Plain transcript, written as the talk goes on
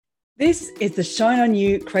This is the Shine On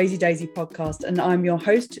You Crazy Daisy podcast, and I'm your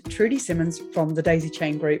host, Trudy Simmons from the Daisy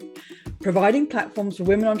Chain Group, providing platforms for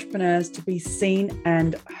women entrepreneurs to be seen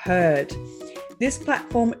and heard. This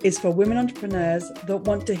platform is for women entrepreneurs that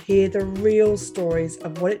want to hear the real stories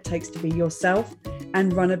of what it takes to be yourself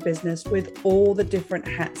and run a business with all the different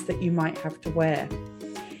hats that you might have to wear.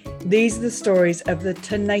 These are the stories of the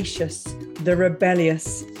tenacious, the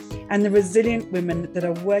rebellious, and the resilient women that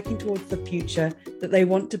are working towards the future that they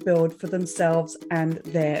want to build for themselves and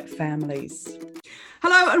their families.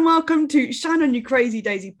 Hello and welcome to Shine On You Crazy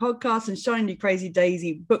Daisy podcast and Shine On You Crazy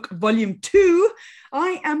Daisy book volume 2.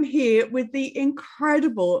 I am here with the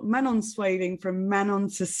incredible Manon Swaving from Manon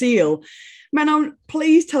Cecile. Manon,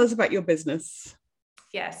 please tell us about your business.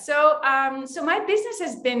 Yeah, so my business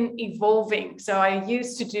has been evolving. So I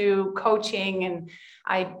used to do coaching and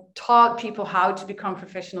I taught people how to become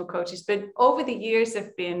professional coaches. But over the years,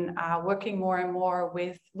 I've been working more and more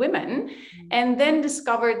with women, and then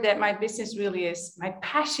discovered that my business really is, my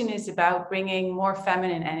passion is about bringing more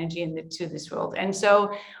feminine energy into this world. And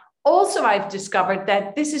so also I've discovered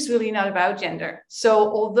that this is really not about gender. So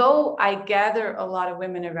although I gather a lot of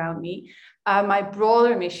women around me, my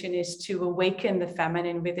broader mission is to awaken the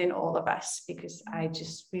feminine within all of us, because I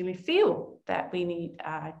just really feel that we need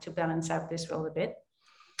to balance out this world a bit.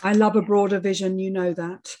 I love a broader vision, you know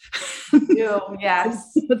that.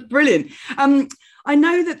 Yes. That's brilliant. I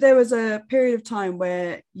know that there was a period of time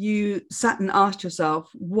where you sat and asked yourself,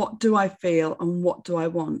 what do I feel and what do I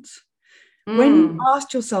want? When you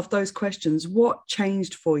asked yourself those questions, what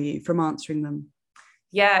changed for you from answering them?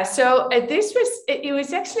 Yeah, so it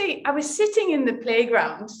was actually, I was sitting in the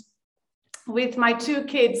playground with my two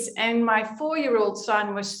kids, and my 4-year-old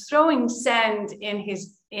son was throwing sand in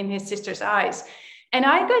his sister's eyes. And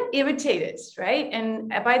I got irritated, right? And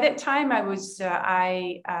by that time I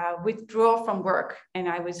withdrew from work and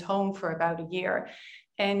I was home for about a year.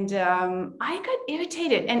 And I got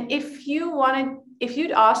irritated. And if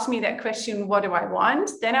you'd asked me that question, what do I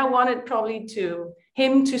want? Then I wanted probably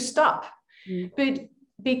him to stop. But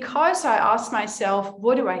because I asked myself,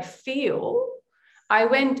 what do I feel? I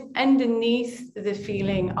went underneath the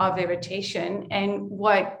feeling of irritation. And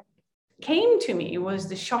what came to me was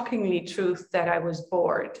the shockingly truth that I was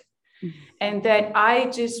bored and that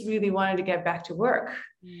I just really wanted to get back to work.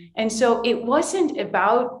 And so it wasn't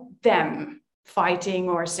about them fighting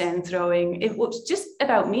or sand throwing. It was just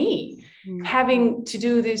about me having to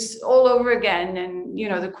do this all over again. And, you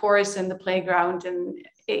know, the chorus and the playground. And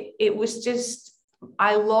it was just,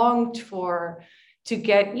 I longed to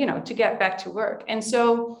get back to work. And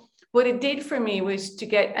so what it did for me was to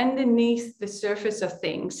get underneath the surface of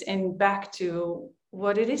things and back to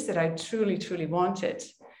what it is that I truly, truly wanted.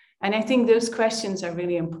 And I think those questions are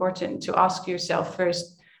really important to ask yourself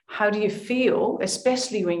first. How do you feel,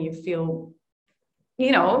 especially when you feel,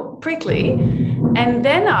 prickly? And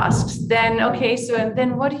then okay, so and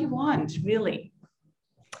then what do you want, really?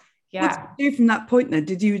 Yeah. What did you do from that point then?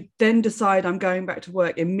 Did you then decide I'm going back to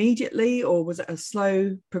work immediately, or was it a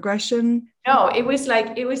slow progression? No, it was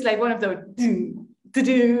like one of those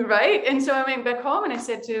right? And so I went back home and I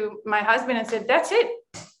said to my husband, I said, that's it.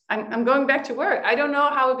 I'm going back to work. I don't know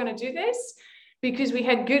how we're going to do this, because we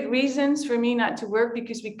had good reasons for me not to work,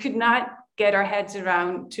 because we could not get our heads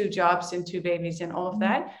around 2 jobs and 2 babies and all of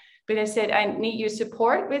that. But I said, I need your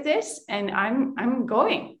support with this, and I'm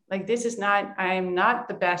going. Like, I'm not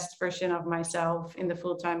the best version of myself in the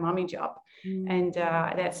full-time mommy job. And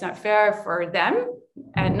that's not fair for them,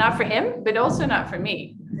 and not for him, but also not for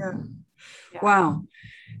me. Yeah. Wow.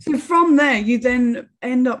 So from there, you then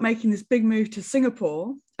end up making this big move to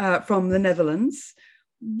Singapore from the Netherlands.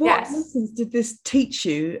 What lessons did this teach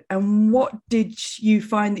you, and what did you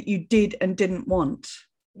find that you did and didn't want?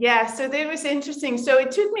 Yeah, so that was interesting. So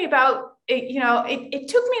it took me it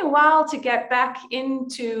took me a while to get back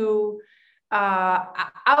into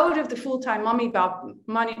out of the full-time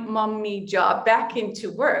mommy job back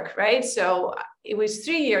into work, right? So it was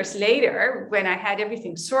 3 years later when I had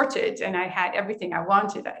everything sorted and I had everything I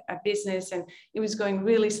wanted, a business, and it was going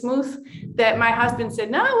really smooth, that my husband said,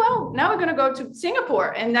 no, well, now we're going to go to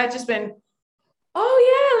Singapore. And that just went, oh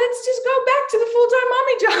yeah, let's just go back to the full-time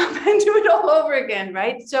mommy job and do it all over again,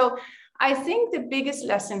 right? So I think the biggest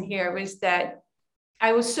lesson here was that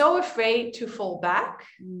I was so afraid to fall back.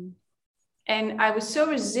 And I was so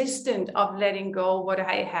resistant of letting go what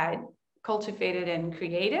I had cultivated and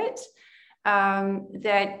created,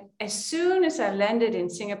 that as soon as I landed in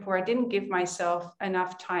Singapore, I didn't give myself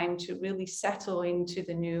enough time to really settle into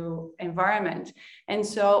the new environment. And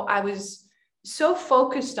so I was so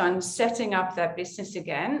focused on setting up that business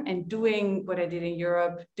again and doing what I did in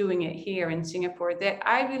Europe, doing it here in Singapore, that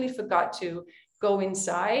I really forgot to go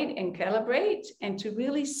inside and calibrate and to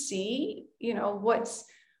really see,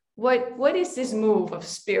 what is this move of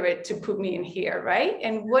spirit to put me in here, right?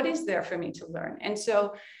 And what is there for me to learn? And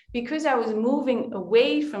so because I was moving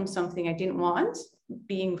away from something I didn't want,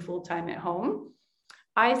 being full-time at home,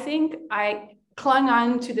 I think I clung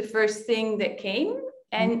on to the first thing that came,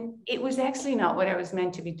 and it was actually not what I was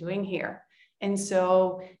meant to be doing here. And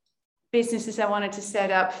so businesses I wanted to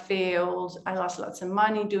set up failed. I lost lots of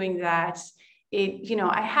money doing that.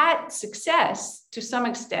 I had success to some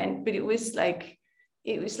extent, but it was like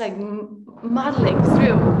muddling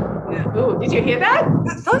through. Oh, did you hear that?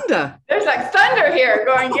 That's thunder. There's like thunder here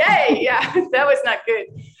going, yay. Yeah, that was not good.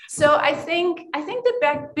 So I think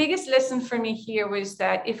the biggest lesson for me here was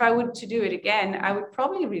that if I were to do it again, I would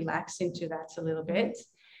probably relax into that a little bit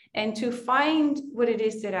and to find what it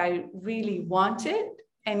is that I really wanted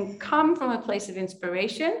and come from a place of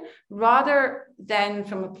inspiration rather than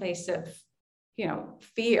from a place of,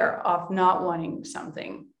 fear of not wanting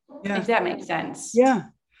something. Yeah. If that makes sense. Yeah.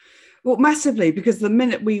 Well, massively, because the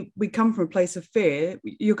minute we come from a place of fear,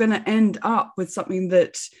 you're going to end up with something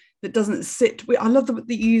that doesn't sit. I love that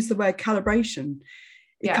you use the word calibration.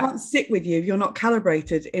 It can't sit with you if you're not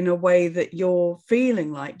calibrated in a way that you're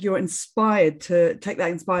feeling like you're inspired to take that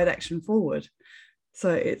inspired action forward. So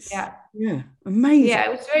it's amazing. Yeah,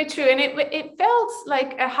 it was very true, and it felt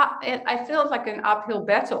like I felt like an uphill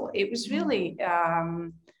battle. It was really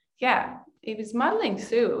it was muddling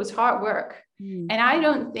through. It was hard work. And I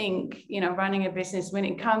don't think, running a business, when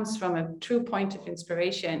it comes from a true point of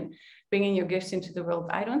inspiration, bringing your gifts into the world,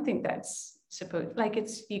 I don't think that's supposed,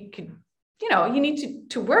 you need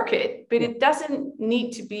to work it, but it doesn't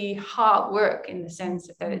need to be hard work in the sense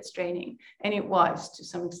that it's draining. And it was to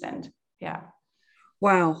some extent. Yeah.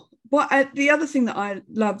 Wow. The other thing that I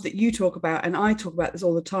love that you talk about, and I talk about this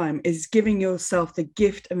all the time, is giving yourself the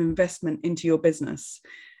gift of investment into your business.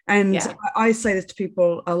 And I say this to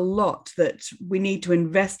people a lot, that we need to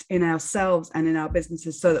invest in ourselves and in our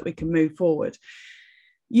businesses so that we can move forward.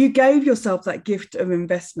 You gave yourself that gift of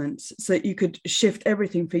investment so that you could shift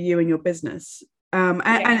everything for you and your business. And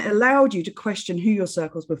it allowed you to question who your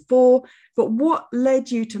circles were for. But what led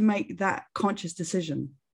you to make that conscious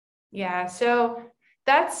decision? Yeah, so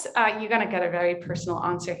that's, you're going to get a very personal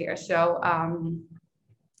answer here. So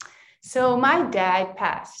my dad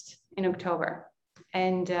passed in October.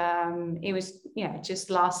 And it was, just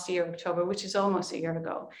last year, October, which is almost a year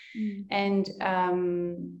ago. And,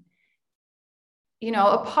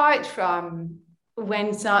 apart from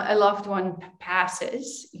when a loved one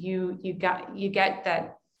passes, you get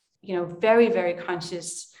that, very, very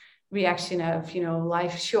conscious reaction of,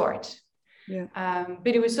 life short. Yeah.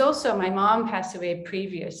 But it was also, my mom passed away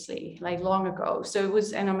previously, like long ago. So it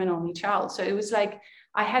was, and I'm an only child. So it was like,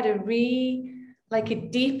 I had a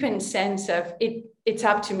deepened sense of it's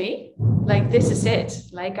up to me. Like, this is it.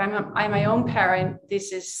 Like, I'm my own parent.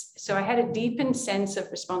 So I had a deepened sense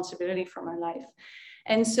of responsibility for my life.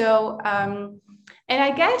 And so, and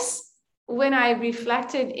I guess when I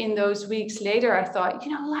reflected in those weeks later, I thought,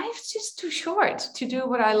 life's just too short to do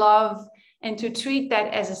what I love and to treat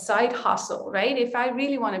that as a side hustle, right? If I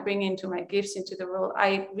really want to bring into my gifts into the world,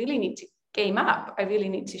 I really need to game up. I really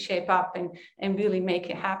need to shape up and really make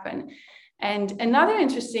it happen. And another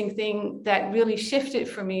interesting thing that really shifted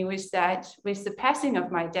for me was that with the passing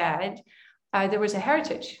of my dad, there was a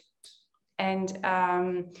heritage. And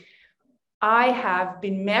I have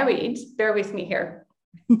been married, bear with me here.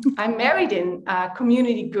 I'm married in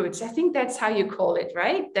community goods. I think that's how you call it,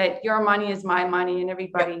 right? That your money is my money and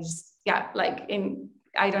everybody's, I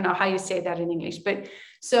don't know how you say that in English, but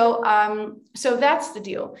so that's the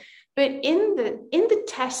deal. But in the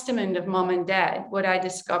testament of mom and dad, what I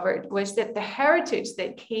discovered was that the heritage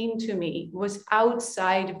that came to me was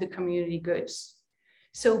outside of the community goods.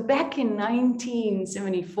 So back in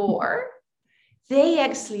 1974, they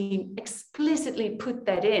actually explicitly put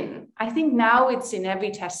that in. I think now it's in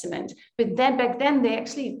every testament, but then back then they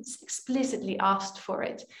actually explicitly asked for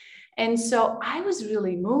it. And so I was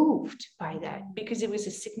really moved by that because it was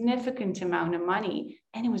a significant amount of money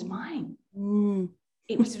and it was mine.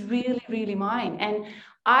 It was really, really mine. And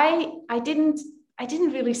I didn't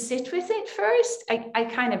really sit with it first. I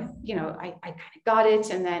kind of got it.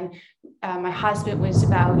 And then my husband was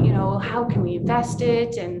about, how can we invest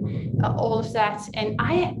it and all of that. And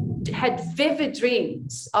I had vivid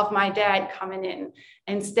dreams of my dad coming in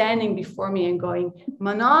and standing before me and going,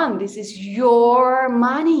 Manon, this is your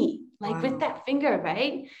money, with that finger,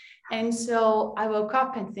 right? And so I woke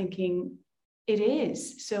up and thinking, it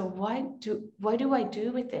is. So what do I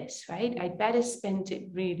do with this, right? I better spend it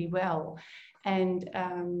really well. And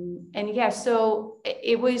yeah, so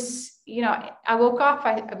it was, I woke up,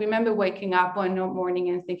 I remember waking up one morning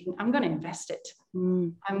and thinking, I'm going to invest it.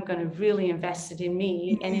 I'm going to really invest it in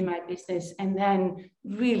me and in my business, and then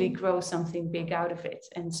really grow something big out of it.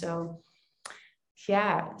 And so,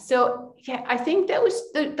 I think that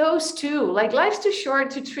was those two. Like, life's too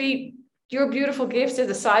short to treat your beautiful gifts as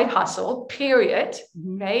a side hustle, period.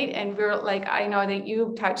 Right? And we're like, I know that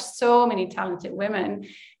you've touched so many talented women.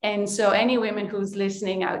 And so any women who's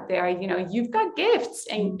listening out there, you've got gifts,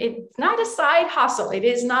 and it's not a side hustle. It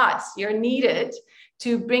is not. You're needed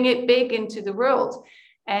to bring it big into the world.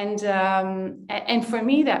 And for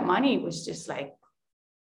me, that money was just like,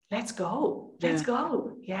 let's go.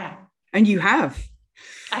 Yeah. And you have.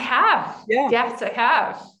 I have. Yeah. Yes, I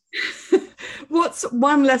have. What's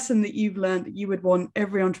one lesson that you've learned that you would want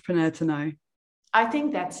every entrepreneur to know? I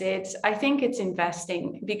think that's it. I think it's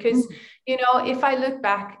investing, because, if I look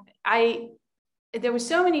back, there were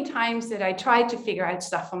so many times that I tried to figure out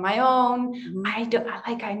stuff on my own.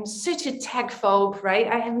 I'm such a tech phobe, right?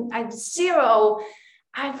 I have zero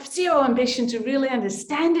ambition to really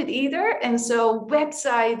understand it either. And so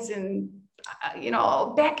websites and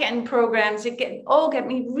back-end programs, all get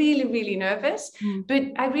me really, really nervous, but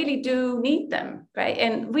I really do need them, right?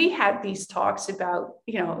 And we had these talks about,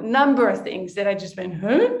 a number of things that I just went,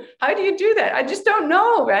 how do you do that? I just don't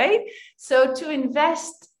know, right? So to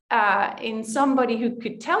invest in somebody who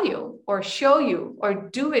could tell you or show you or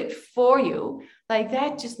do it for you, like,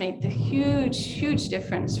 that just made the huge, huge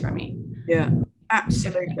difference for me. Yeah,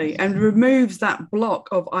 absolutely. And removes that block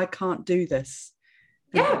of, I can't do this.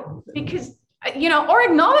 Yeah, because, or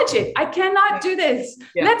acknowledge it. I cannot do this.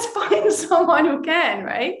 Yeah. Let's find someone who can,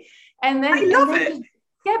 right? And then,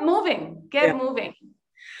 get moving.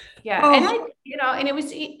 Yeah. Oh. And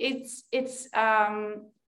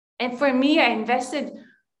and for me, I invested,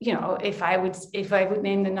 if I would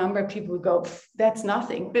name the number, people would go, that's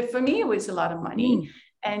nothing. But for me, it was a lot of money.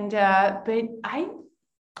 And, but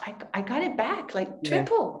I got it back like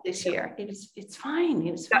triple this year. It's fine.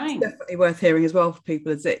 It was fine. That's definitely worth hearing as well for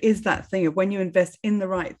people. Is it is that thing of when you invest in the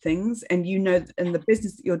right things, and and the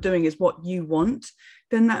business that you're doing is what you want,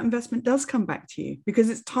 then that investment does come back to you, because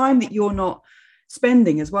it's time that you're not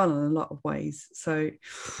spending as well in a lot of ways. So,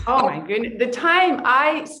 oh my goodness, the time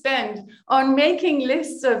I spend on making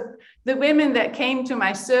lists of the women that came to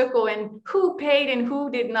my circle and who paid and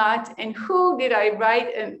who did not, and who did I write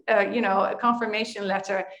a confirmation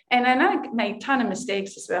letter. And then I made a ton of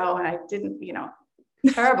mistakes as well. And I didn't,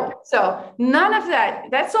 terrible. So none of that,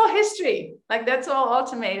 that's all history. Like, that's all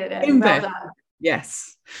automated and well done.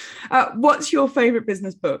 Yes. What's your favorite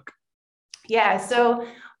business book? Yeah. So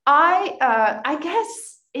I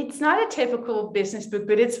guess it's not a typical business book,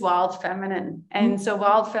 but it's Wild Feminine. And so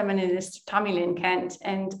Wild Feminine is Tommy Lynn Kent.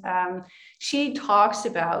 And she talks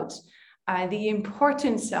about the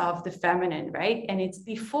importance of the feminine, right? And it's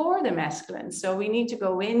before the masculine. So we need to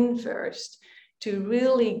go in first to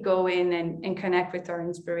really go in and connect with our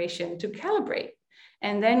inspiration, to calibrate.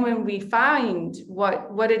 And then when we find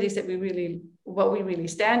what it is that what we really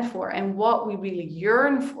stand for and what we really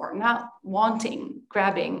yearn for, not wanting,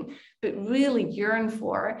 grabbing, but really yearn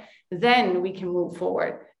for, then we can move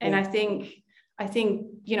forward. And I think,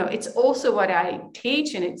 it's also what I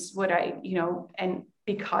teach, and it's what I,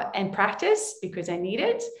 and practice, because I need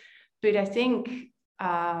it. But I think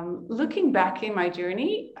looking back in my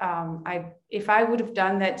journey, if I would have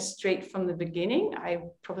done that straight from the beginning, I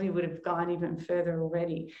probably would have gone even further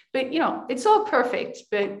already. But, it's all perfect,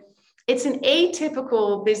 but it's an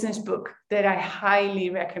atypical business book that I highly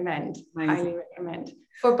recommend. Amazing. Highly recommend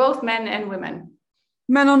for both men and women.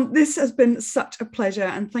 Manon, this has been such a pleasure,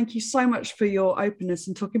 and thank you so much for your openness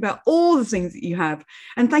and talking about all the things that you have.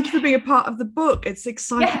 And thank you for being a part of the book. It's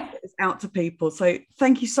exciting that it's out to people. So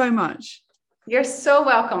thank you so much. You're so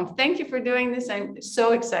welcome. Thank you for doing this. I'm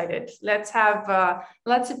so excited. Let's have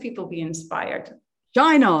lots of people be inspired.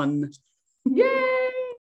 Shine on. Yay!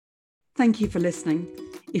 Thank you for listening.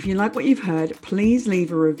 If you like what you've heard, please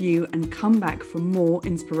leave a review and come back for more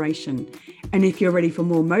inspiration. And if you're ready for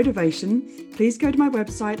more motivation, please go to my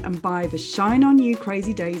website and buy the Shine On You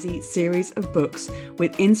Crazy Daisy series of books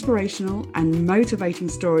with inspirational and motivating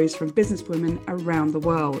stories from businesswomen around the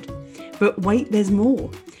world. But wait, there's more.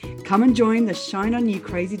 Come and join the Shine On You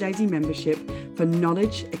Crazy Daisy membership for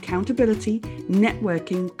knowledge, accountability,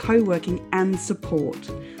 networking, co-working, and support.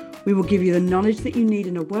 We will give you the knowledge that you need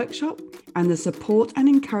in a workshop and the support and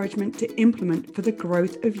encouragement to implement for the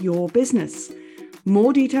growth of your business.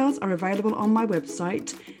 More details are available on my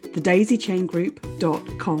website,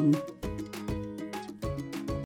 thedaisychaingroup.com.